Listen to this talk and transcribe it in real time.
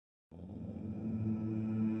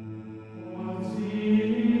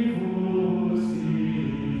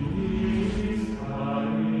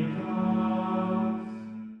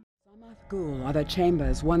are the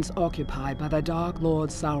chambers once occupied by the Dark Lord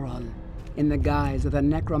Sauron, in the guise of the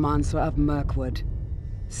necromancer of Mirkwood.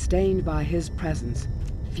 Stained by his presence,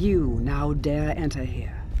 few now dare enter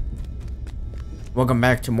here. Welcome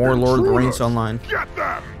back to more Lord of the Rings Online.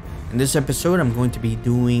 In this episode, I'm going to be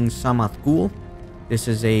doing Sammath. This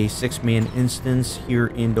is a 6-man instance here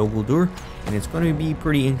in Dol Guldur, and it's going to be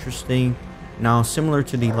pretty interesting. Now, similar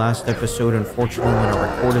to the last episode, unfortunately, when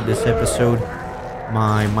I recorded this episode,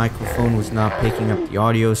 my microphone was not picking up the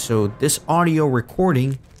audio, so this audio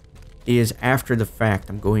recording is after the fact.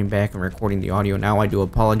 I'm going back and recording the audio now. I do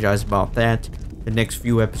apologize about that. The next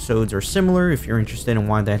few episodes are similar. If you're interested in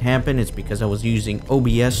why that happened, it's because I was using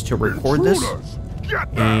OBS to record this.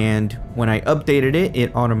 And when I updated it,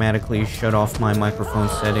 it automatically shut off my microphone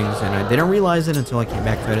settings, and I didn't realize it until I came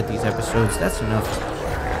back to edit these episodes. That's enough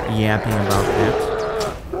yapping about that.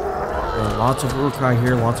 Lots of Uruk-hai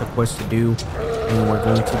here, lots of quests to do, and we're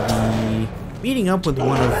going to be meeting up with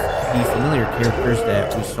one of the familiar characters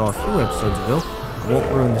that we saw a few episodes ago. I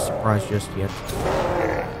won't ruin the surprise just yet.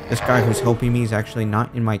 This guy who's helping me is actually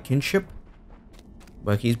not in my kinship,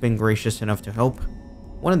 but he's been gracious enough to help.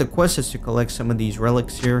 One of the quests is to collect some of these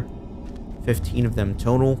relics here, 15 of them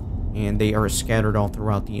total, and they are scattered all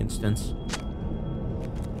throughout the instance.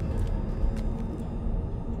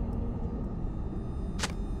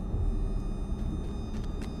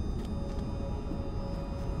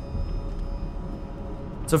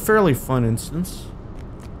 It's a fairly fun instance.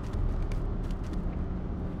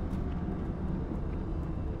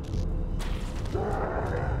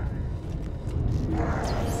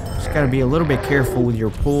 Just gotta be a little bit careful with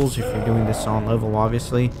your pulls if you're doing this on level,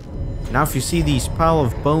 obviously. Now, if you see these pile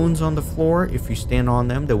of bones on the floor, if you stand on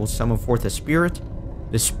them, they will summon forth a spirit.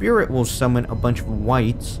 The spirit will summon a bunch of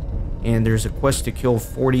wights, and there's a quest to kill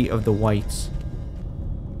 40 of the wights.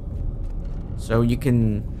 So you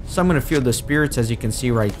can summon a few of the spirits, as you can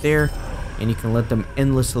see right there, and you can let them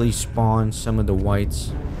endlessly spawn some of the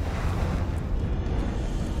wights.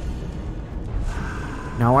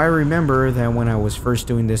 Now, I remember that when I was first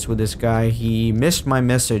doing this with this guy, he missed my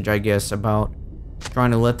message, I guess, about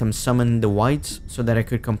trying to let them summon the wights so that I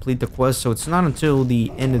could complete the quest. So it's not until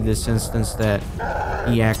the end of this instance that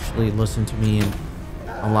he actually listened to me and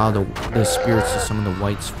allowed the spirits to summon the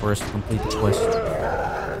wights for us to complete the quest.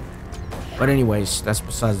 But anyways, that's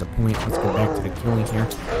besides the point. Let's get back to the killing here.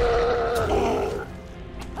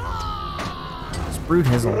 This brute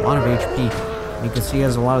has a lot of HP. You can see he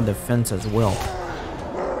has a lot of defense as well.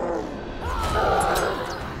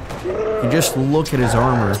 If you just look at his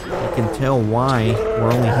armor, you can tell why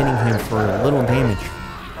we're only hitting him for little damage.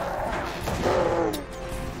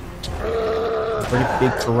 Pretty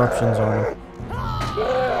big corruptions on him.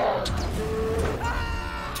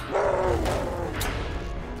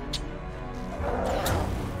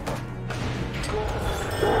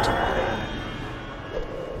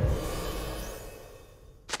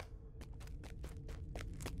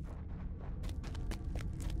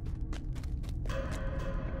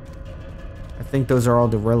 I think those are all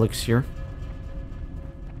the relics here.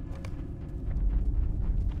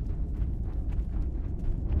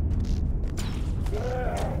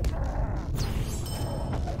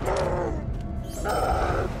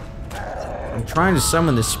 I'm trying to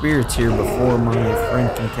summon the spirits here before my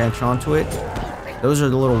friend can catch on to it. Those are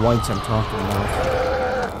the little wights I'm talking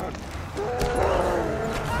about.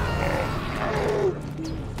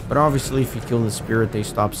 But obviously, if you kill the spirit, they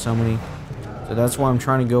stop summoning. So that's why I'm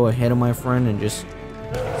trying to go ahead of my friend and just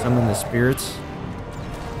summon the spirits.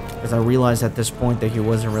 Because I realized at this point that he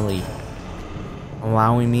wasn't really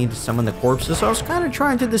allowing me to summon the corpses. So I was kind of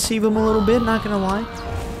trying to deceive him a little bit, not gonna lie.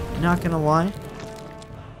 Not gonna lie.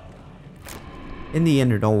 In the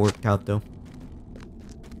end, it all worked out though.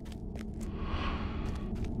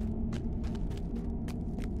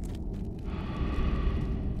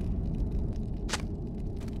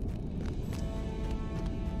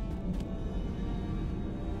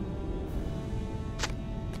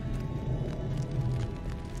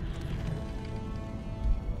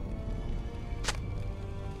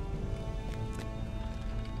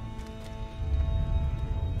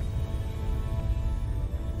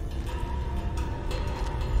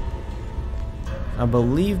 I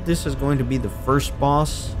believe this is going to be the first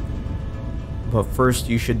boss, but first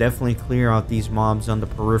you should definitely clear out these mobs on the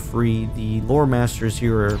periphery. The lore masters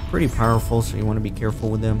here are pretty powerful, so you want to be careful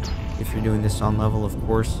with them if you're doing this on level, of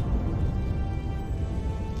course.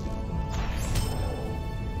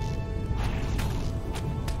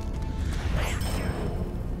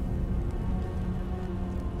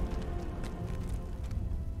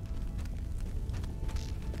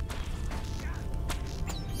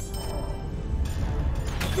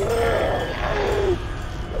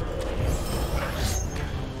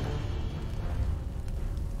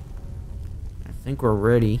 think we're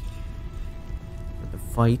ready for the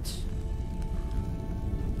fight.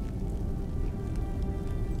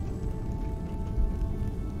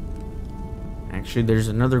 Actually, there's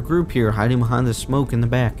another group here hiding behind the smoke in the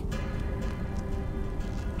back.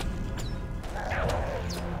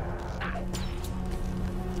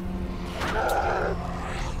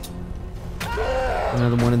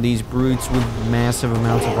 Another one of these brutes with massive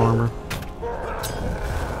amounts of armor.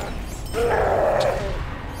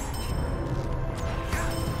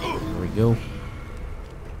 There we go.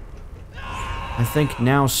 I think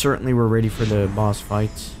now certainly we're ready for the boss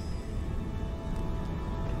fights.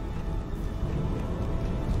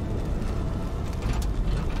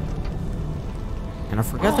 And I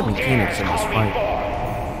forgot the mechanics of this fight.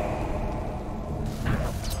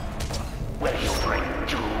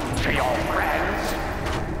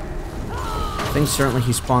 I think certainly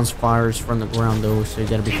he spawns fires from the ground though, so you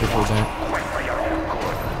gotta be careful with that.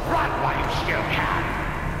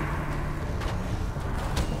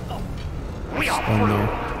 Stun there.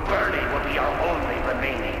 Burning will be our only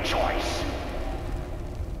remaining choice.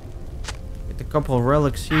 Get a couple of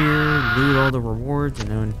relics here, loot all the rewards, and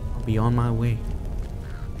then I'll be on my way.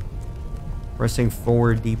 Pressing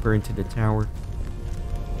forward deeper into the tower.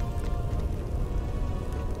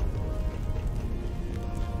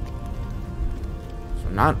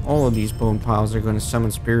 Not all of these bone piles are going to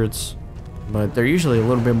summon spirits, but they're usually a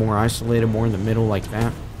little bit more isolated, more in the middle like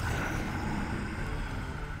that.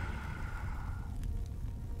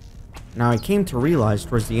 Now I came to realize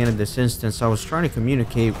towards the end of this instance, I was trying to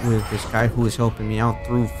communicate with this guy who was helping me out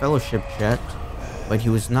through fellowship chat, but he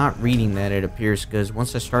was not reading that, it appears, because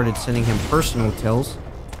once I started sending him personal tells,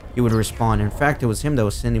 he would respond. In fact, it was him that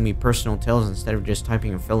was sending me personal tells instead of just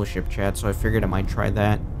typing in fellowship chat, so I figured I might try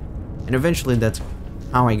that. And eventually that's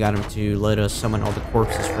how I got him to let us summon all the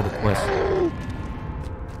corpses for the quest.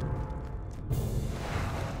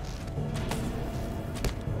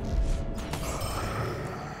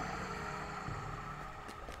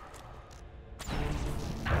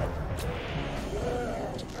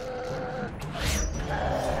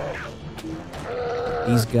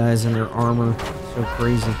 These guys in their armor, so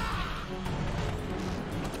crazy.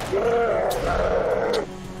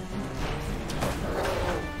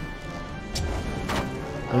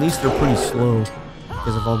 At least they're pretty slow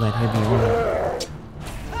because of all that heavy armor.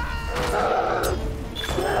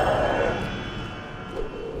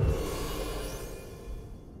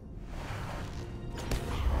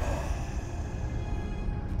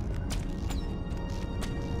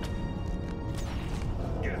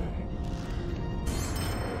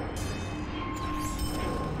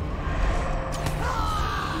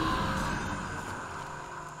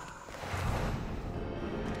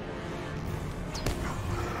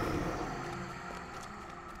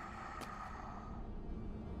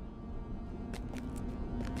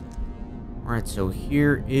 Alright, so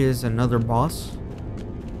here is another boss.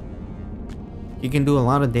 He can do a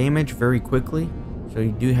lot of damage very quickly, so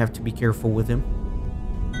you do have to be careful with him.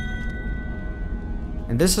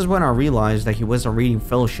 And this is when I realized that he wasn't reading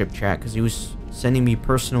fellowship chat, because he was sending me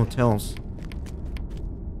personal tells.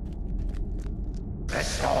 The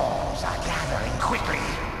storms are gathering quickly.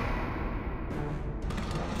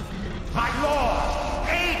 My lord,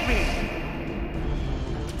 aid me!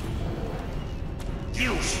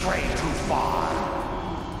 You stray too far.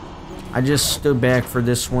 I just stood back for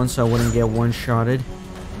this one so I wouldn't get one-shotted.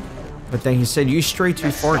 But then he said, you stray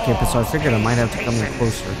too far, Kipper, so I figured I might have to come in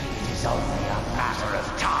closer. It's only a matter of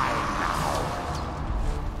time now.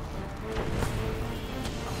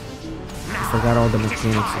 I forgot all the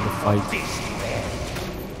mechanics of the fight.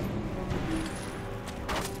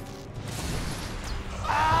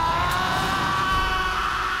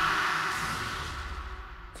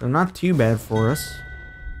 So not too bad for us.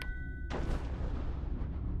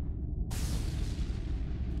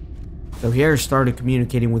 So here I started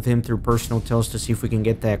communicating with him through personal tells to see if we can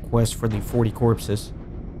get that quest for the 40 corpses.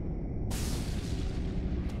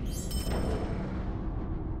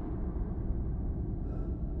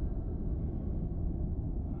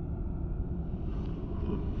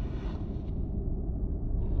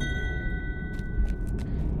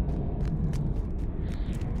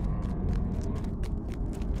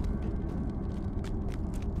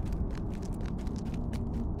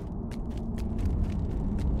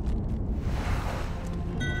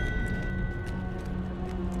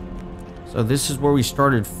 So this is where we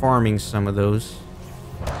started farming some of those,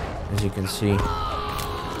 as you can see.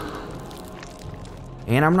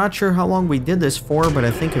 And I'm not sure how long we did this for, but I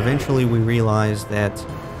think eventually we realized that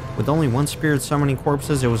with only one spirit summoning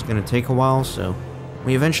corpses, it was going to take a while, so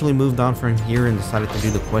We eventually moved on from here and decided to do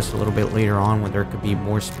the quest a little bit later on when there could be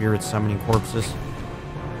more spirits summoning corpses.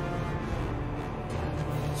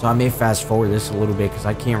 So I may fast forward this a little bit because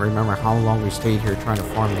I can't remember how long we stayed here trying to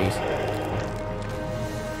farm these.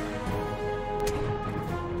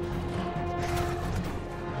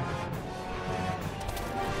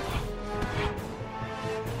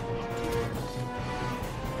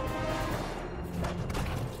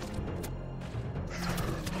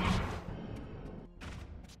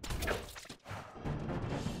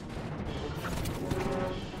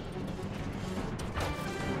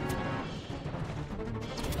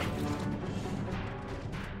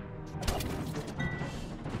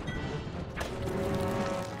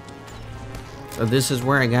 So this is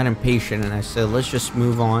where I got impatient and I said, let's just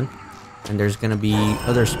move on. And there's going to be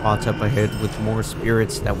other spots up ahead with more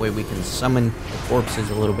spirits. That way we can summon the corpses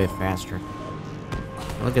a little bit faster.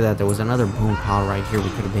 Look at that. There was another bone pile right here we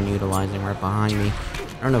could have been utilizing right behind me.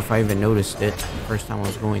 I don't know if I even noticed it the first time I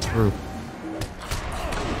was going through.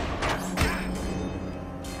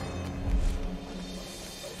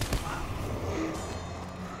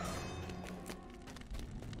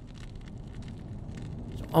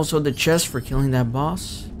 Also, the chest for killing that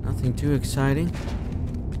boss. Nothing too exciting.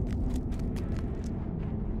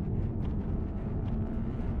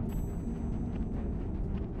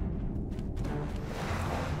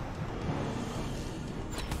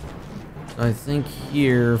 So I think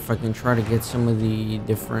here, if I can try to get some of the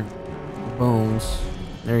different bones.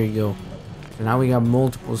 There you go. So now we got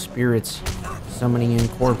multiple spirits summoning in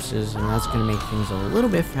corpses, and that's going to make things a little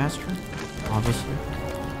bit faster, obviously.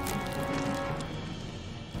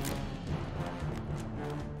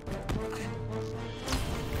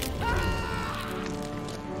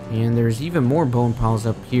 And there's even more bone piles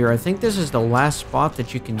up here. I think this is the last spot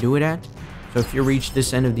that you can do it at. So if you reach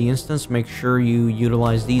this end of the instance, make sure you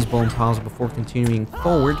utilize these bone piles before continuing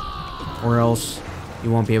forward, or else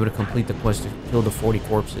you won't be able to complete the quest to kill the 40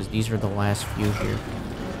 corpses. These are the last few here.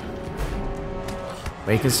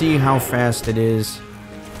 But you can see how fast it is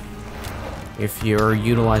if you're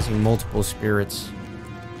utilizing multiple spirits.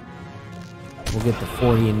 We'll get the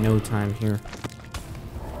 40 in no time here.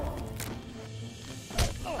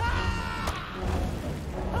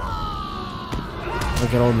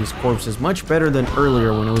 Look at all these corpses. Much better than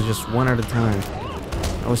earlier when it was just one at a time.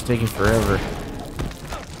 That was taking forever.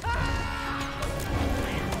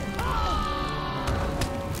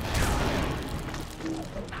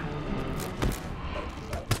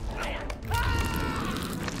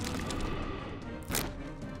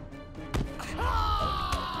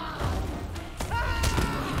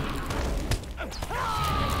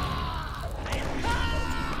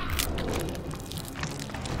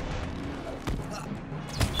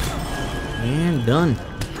 And done.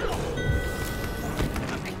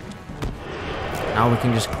 Now we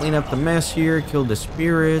can just clean up the mess here, kill the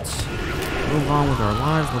spirits, move on with our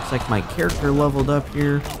lives. Looks like my character leveled up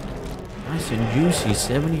here. Nice and juicy,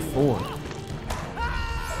 74.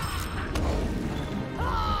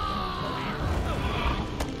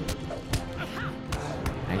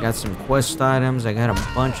 I got some quest items. I got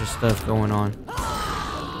a bunch of stuff going on.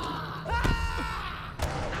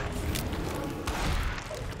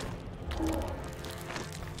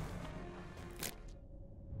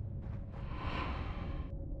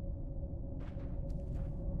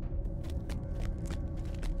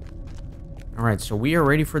 Alright, so we are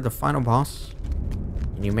ready for the final boss.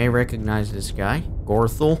 And you may recognize this guy,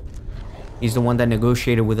 Gorthul. He's the one that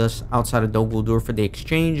negotiated with us outside of Dol Guldur for the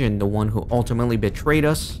exchange, and the one who ultimately betrayed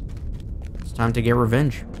us. It's time to get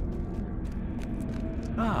revenge.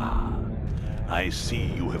 Ah, I see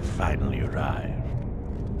you have finally arrived.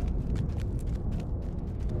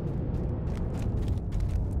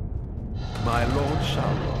 My Lord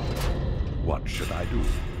Sauron, what should I do?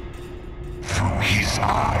 Through his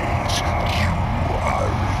eyes, you are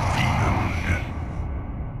revealed.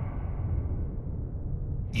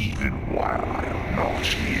 Even while I am not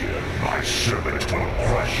here, my servant will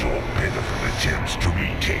crush your pitiful attempts to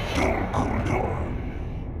retake Dol Guldur.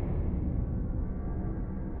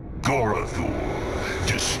 Gorothur,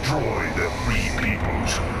 destroy the free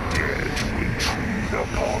peoples who dare to intrude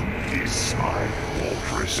upon this my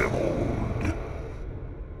fortress of old.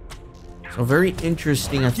 So very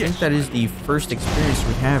interesting. I think that is the first experience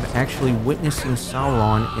we have actually witnessing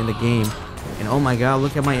Sauron in the game. And oh my god,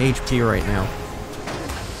 look at my HP right now.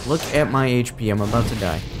 Look at my HP. I'm about to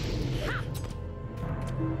die.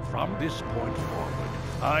 From this point forward,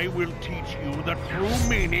 I will teach you the true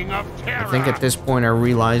meaning of terror. I think at this point I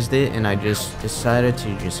realized it and I just decided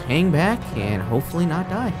to just hang back and hopefully not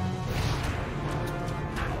die.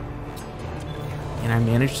 And I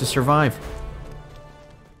managed to survive.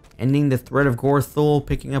 ending the threat of Gorthul,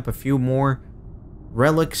 picking up a few more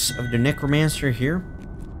relics of the Necromancer here.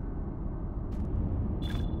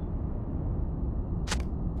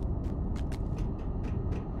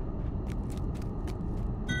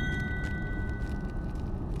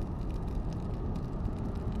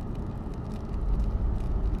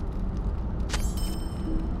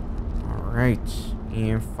 Alright,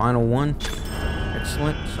 and final one.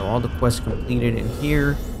 Excellent. So all the quests completed in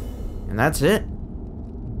here. And that's it.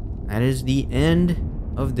 That is the end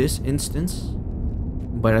of this instance.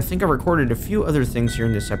 But I think I recorded a few other things here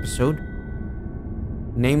in this episode.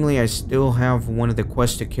 Namely, I still have one of the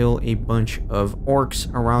quests to kill a bunch of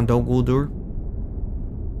orcs around Dol Guldur.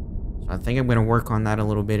 So I think I'm going to work on that a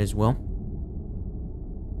little bit as well.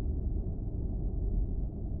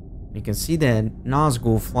 You can see that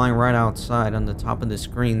Nazgûl flying right outside on the top of the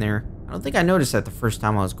screen there. I don't think I noticed that the first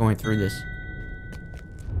time I was going through this.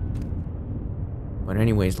 But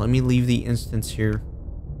anyways, let me leave the instance here.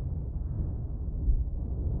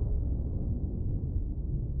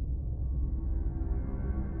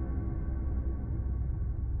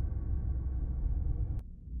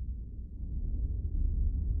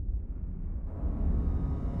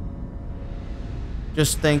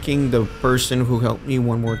 Just thanking the person who helped me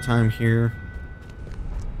one more time here.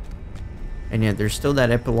 And yeah, there's still that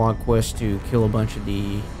epilogue quest to kill a bunch of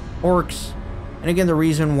the orcs. And again, the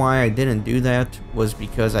reason why I didn't do that was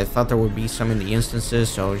because I thought there would be some in the instances,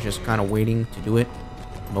 so I was just kind of waiting to do it.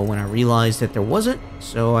 But when I realized that there wasn't,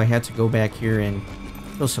 so I had to go back here and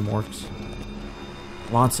kill some orcs.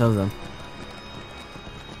 Lots of them.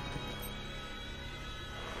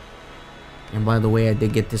 And by the way, I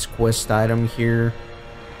did get this quest item here.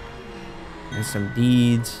 And some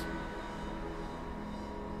deeds.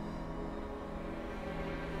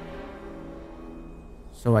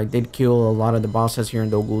 So I did kill a lot of the bosses here in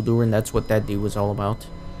Dol Guldur, and that's what that deed was all about.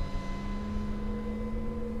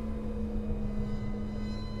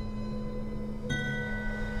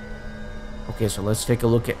 Okay, so let's take a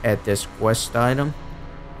look at this quest item.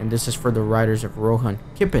 And this is for the Riders of Rohan.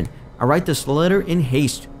 Kippen, I write this letter in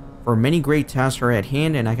haste, for many great tasks are at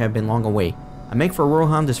hand, and I have been long away. I make for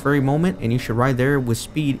Rohan this very moment, and you should ride there with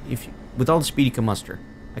speed, with all the speed you can muster.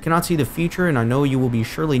 I cannot see the future, and I know you will be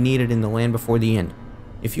surely needed in the land before the end.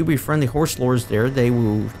 If you befriend the horse lords there, they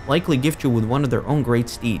will likely gift you with one of their own great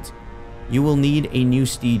steeds. You will need a new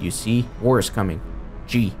steed, you see. War is coming.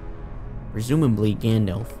 G. Presumably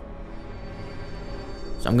Gandalf.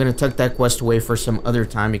 So I'm going to tuck that quest away for some other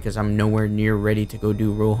time because I'm nowhere near ready to go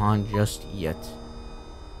do Rohan just yet.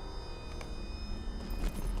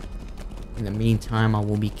 In the meantime, I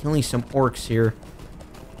will be killing some orcs here.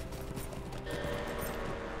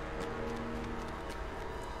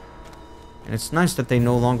 And it's nice that they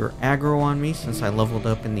no longer aggro on me since I leveled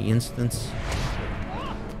up in the instance.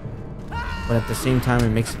 But at the same time, it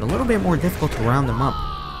makes it a little bit more difficult to round them up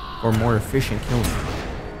for more efficient killing.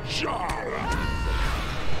 So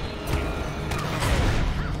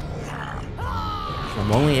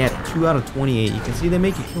I'm only at 2 out of 28. You can see they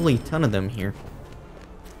make you kill a ton of them here.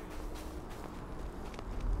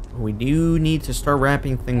 We do need to start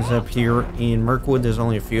wrapping things up here in Mirkwood. There's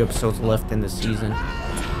only a few episodes left in the season.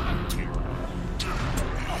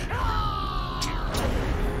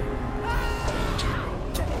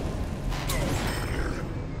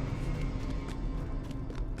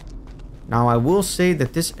 Now, I will say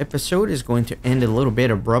that this episode is going to end a little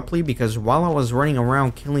bit abruptly because while I was running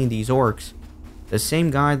around killing these orcs, the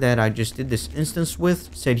same guy that I just did this instance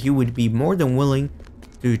with said he would be more than willing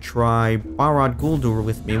to try Barad Guldur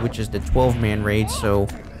with me, which is the 12-man raid. So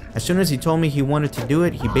as soon as he told me he wanted to do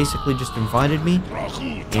it, he basically just invited me,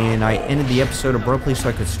 and I ended the episode abruptly so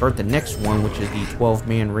I could start the next one, which is the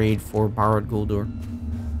 12-man raid for Barad Guldur.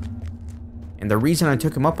 And the reason I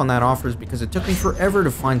took him up on that offer is because it took me forever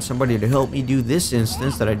to find somebody to help me do this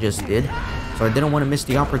instance that I just did. So I didn't want to miss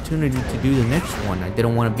the opportunity to do the next one. I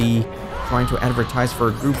didn't want to be trying to advertise for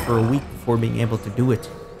a group for a week before being able to do it.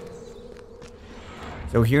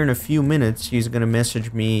 So here in a few minutes, he's going to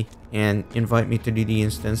message me and invite me to do the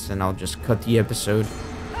instance, and I'll just cut the episode.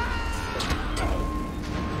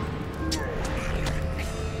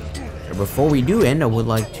 So before we do end, I would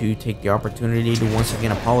like to take the opportunity to once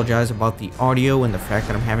again apologize about the audio and the fact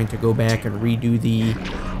that I'm having to go back and redo the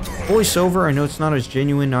voiceover. I know it's not as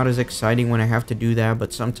genuine, not as exciting when I have to do that,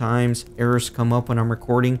 but sometimes errors come up when I'm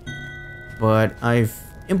recording. But I've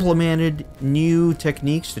implemented new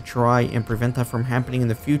techniques to try and prevent that from happening in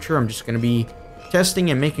the future. I'm just going to be testing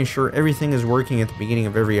and making sure everything is working at the beginning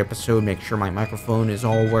of every episode, make sure my microphone is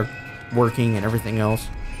all working and everything else.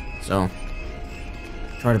 So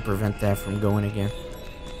try to prevent that from going again.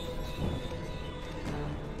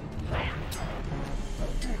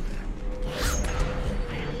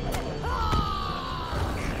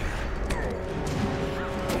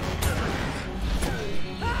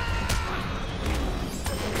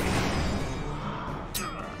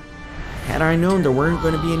 Had I known there weren't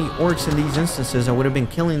going to be any orcs in these instances, I would have been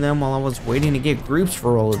killing them while I was waiting to get groups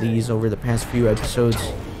for all of these over the past few episodes.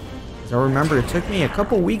 As I remember, it took me a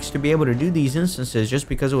couple weeks to be able to do these instances just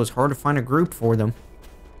because it was hard to find a group for them.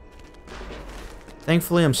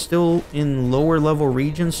 Thankfully, I'm still in lower level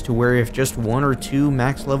regions to where if just 1 or 2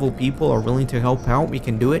 max level people are willing to help out, we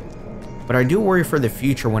can do it. But I do worry for the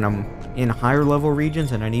future when I'm in higher level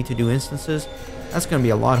regions and I need to do instances. That's going to be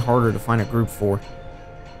a lot harder to find a group for.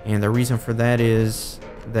 And the reason for that is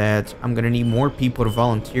that I'm going to need more people to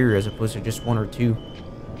volunteer as opposed to just 1 or 2.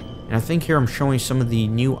 And I think here I'm showing some of the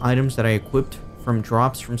new items that I equipped from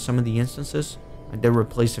drops from some of the instances. I did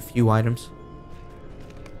replace a few items.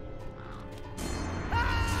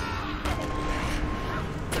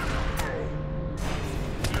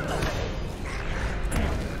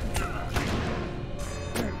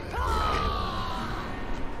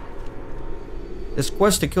 This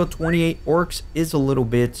quest to kill 28 orcs is a little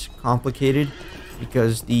bit complicated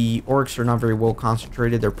because the orcs are not very well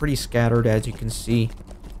concentrated. They're pretty scattered, as you can see.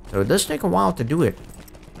 So it does take a while to do it.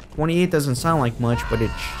 28 doesn't sound like much, but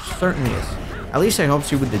it certainly is. At least it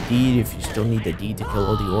helps you with the deed if you still need the deed to kill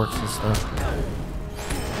all the orcs and stuff.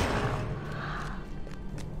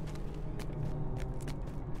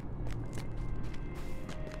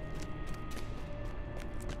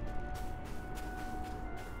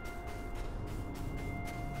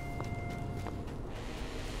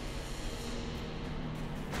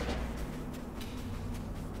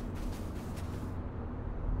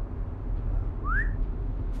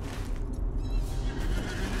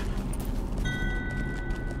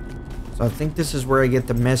 I think this is where I get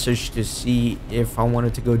the message to see if I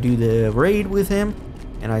wanted to go do the raid with him,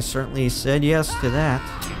 and I certainly said yes to that.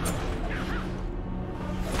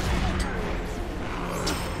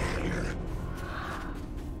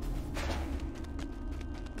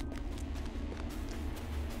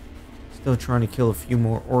 Still trying to kill a few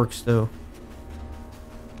more orcs though.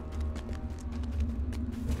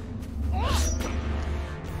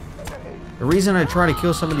 The reason I try to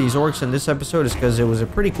kill some of these orcs in this episode is because it was a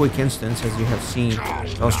pretty quick instance, as you have seen.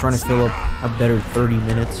 So I was trying to fill up a better 30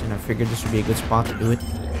 minutes, and I figured this would be a good spot to do it.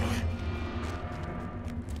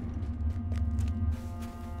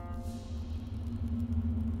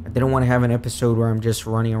 I didn't want to have an episode where I'm just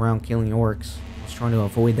running around killing orcs. I was trying to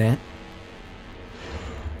avoid that.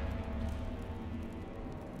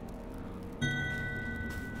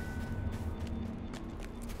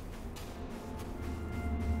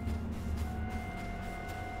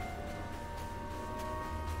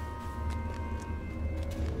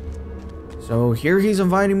 So here he's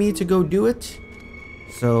inviting me to go do it.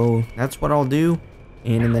 So that's what I'll do.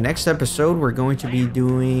 And in the next episode, we're going to be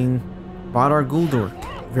doing Badar Guldur.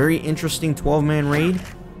 Very interesting 12-man raid.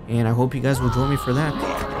 And I hope you guys will join me for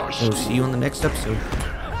that. So see you on the next episode.